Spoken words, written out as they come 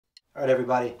All right,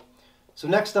 everybody. So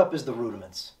next up is the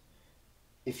rudiments.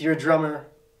 If you're a drummer,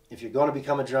 if you're going to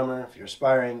become a drummer, if you're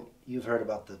aspiring, you've heard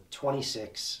about the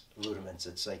 26 rudiments.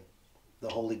 It's like the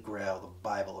holy grail, the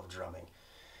Bible of drumming.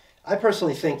 I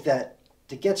personally think that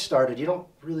to get started, you don't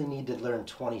really need to learn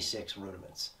 26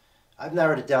 rudiments. I've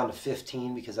narrowed it down to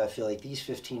 15 because I feel like these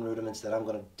 15 rudiments that I'm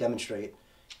going to demonstrate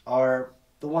are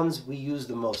the ones we use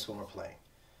the most when we're playing.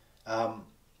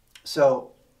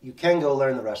 So you can go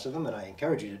learn the rest of them, and I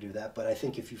encourage you to do that, but I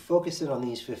think if you focus in on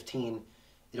these 15,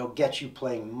 it'll get you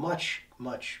playing much,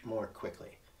 much more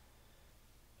quickly.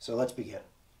 So let's begin.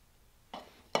 All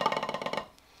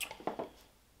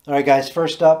right, guys,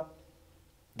 first up,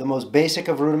 the most basic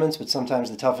of rudiments, but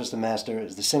sometimes the toughest to master,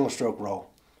 is the single stroke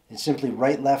roll. It's simply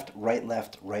right, left, right,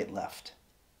 left, right, left.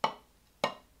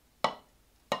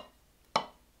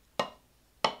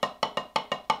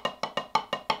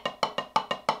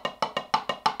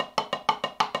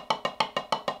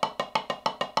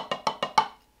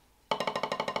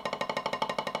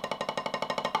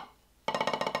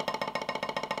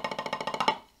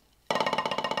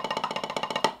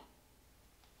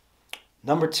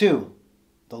 Number 2,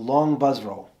 the long buzz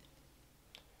roll.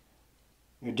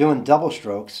 You're doing double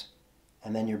strokes,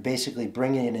 and then you're basically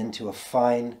bringing it into a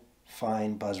fine,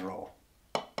 fine buzz roll.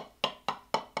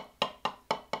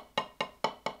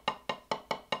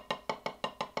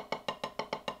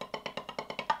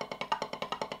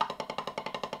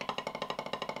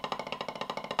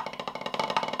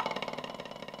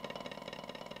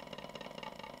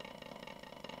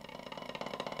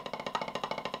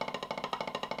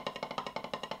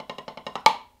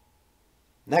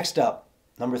 Next up,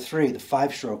 number 3, the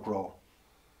 5-stroke roll.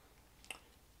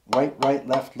 Right, right,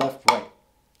 left, left, right.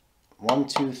 1,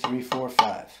 2, 3, 4,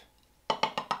 5.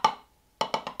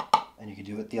 And you can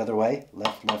do it the other way.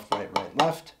 Left, left, right, right,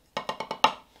 left.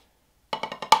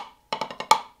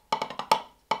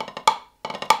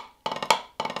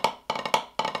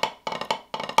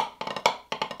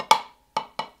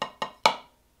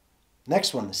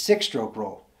 Next one, the 6-stroke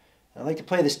roll. I like to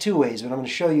play this 2 ways, but I'm going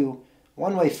to show you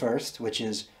one way first, which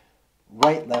is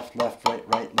right, left, left, right,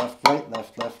 right, left, right,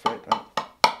 left, left, right, right.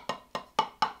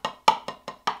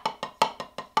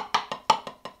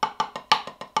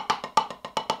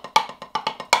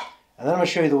 And then I'm going to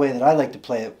show you the way that I like to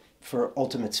play it for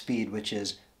ultimate speed, which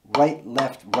is right,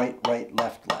 left, right, right,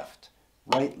 left, left.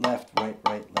 Right, left, right,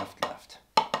 right, left, left.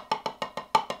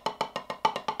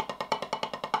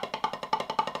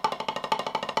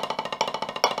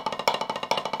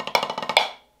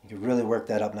 You can really work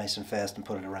that up nice and fast and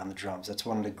put it around the drums. That's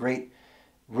one of the great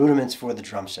rudiments for the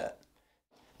drum set.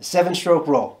 The 7-stroke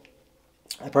roll.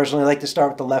 I personally like to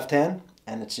start with the left hand,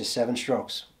 and it's just 7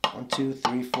 strokes. 1, 2,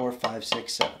 3, 4, 5,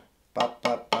 6, 7. Bop,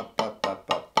 bop, bop, bop, bop,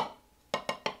 bop.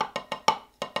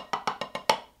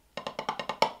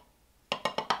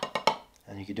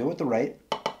 And you can do it with the right.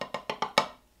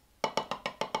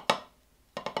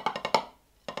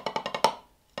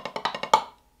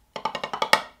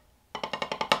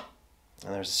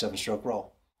 And there's a 7-stroke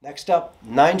roll. Next up,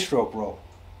 9-stroke roll.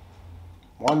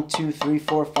 1, 2, 3,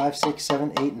 4, 5, 6,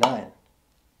 7, 8, 9.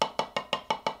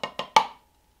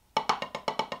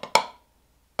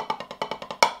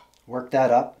 Work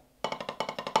that up.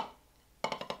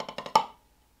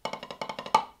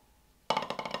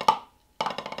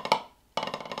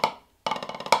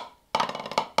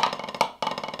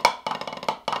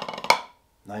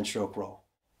 Nine-stroke roll.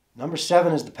 Number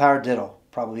 7 is the paradiddle.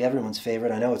 Probably everyone's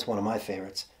favorite. I know it's one of my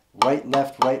favorites. Right,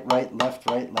 left, right, right, left,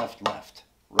 right, left, left.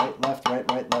 Right, left,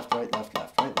 right, right, left, right, left,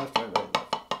 left. Right, left, right, right,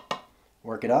 left.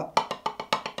 Work it up.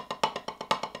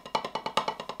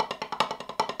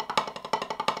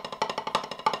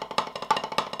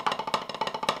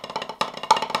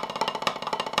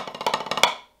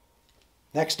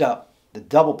 Next up, the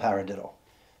double paradiddle.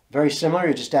 Very similar,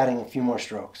 you're just adding a few more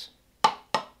strokes.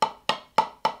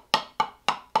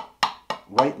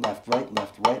 Right, left, right,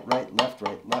 left, right, right, left,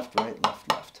 right, left, right, left,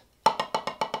 left.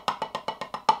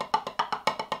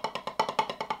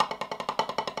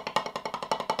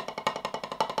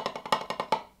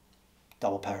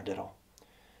 Double paradiddle.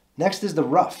 Next is the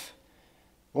rough.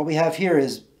 What we have here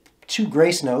is 2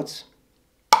 grace notes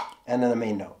and then a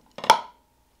main note.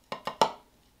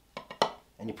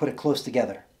 And you put it close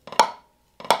together.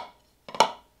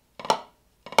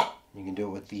 You can do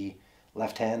it with the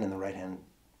left hand and the right hand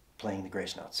playing the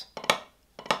grace notes.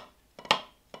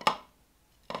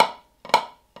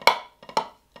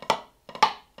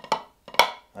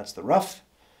 That's the rough.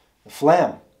 The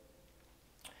flam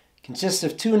consists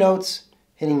of 2 notes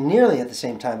hitting nearly at the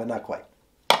same time, but not quite.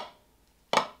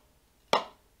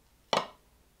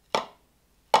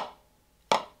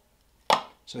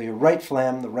 So your right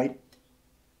flam, the right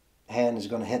hand is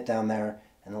going to hit down there,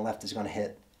 and the left is going to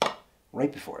hit right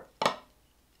before it.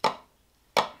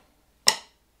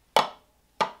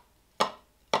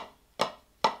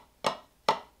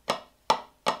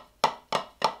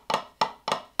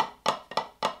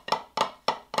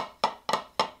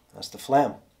 That's the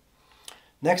flam.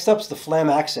 Next up is the flam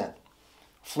accent,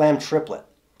 flam triplet.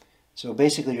 So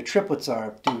basically your triplets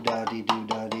are do-da-dee,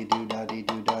 do-da-dee, do-da-dee,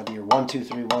 do-da-dee, or 1, 2,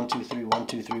 3, 1, 2, 3, 1,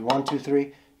 2, 3, 1, 2,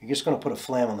 3. You're just going to put a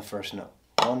flam on the first note.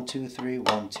 1, 2, 3,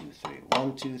 1, 2, 3,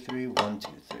 1, 2, 3, 1, 2,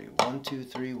 3, 1, 2,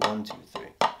 3, 1, 2, 3.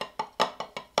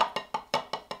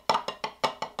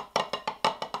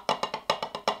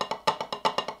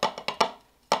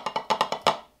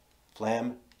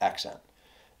 Flam accent.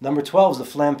 Number 12 is the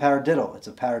flam paradiddle. It's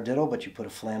a paradiddle, but you put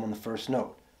a flam on the first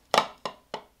note.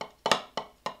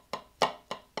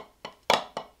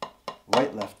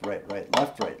 Right, left, right, right,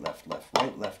 left, right, left, left,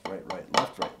 right, left, right, right,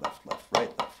 left, right, left, left,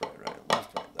 right, left, right, right,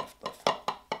 left, right, left, left.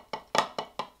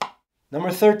 Number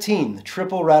 13, the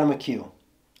triple rhythmic cue.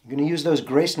 You're going to use those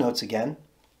grace notes again,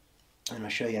 and I'll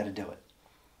show you how to do it.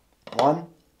 1,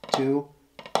 2,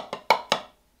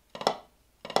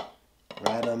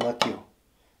 rhythmic cue.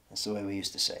 That's the way we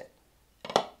used to say it.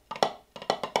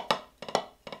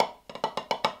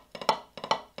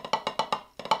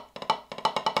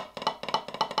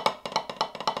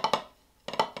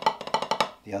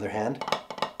 The other hand.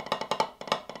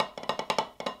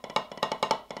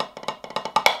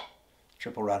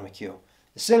 Triple rhythmic cue.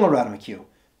 The single rhythmic cue.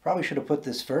 Probably should have put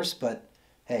this first, but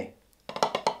hey.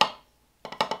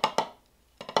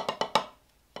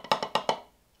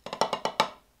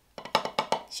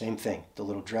 Same thing. The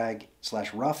little drag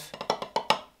 / rough.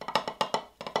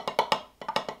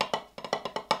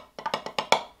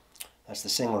 That's the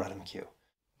single rhythmic cue.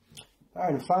 All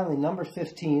right, and finally, number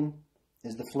 15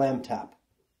 is the flam tap.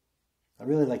 I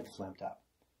really like the flam tap.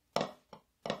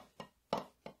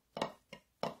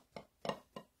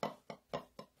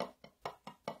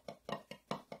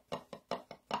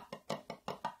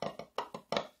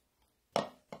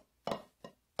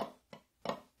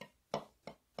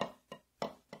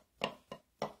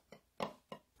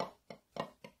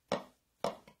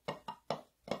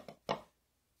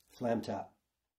 Flam tap.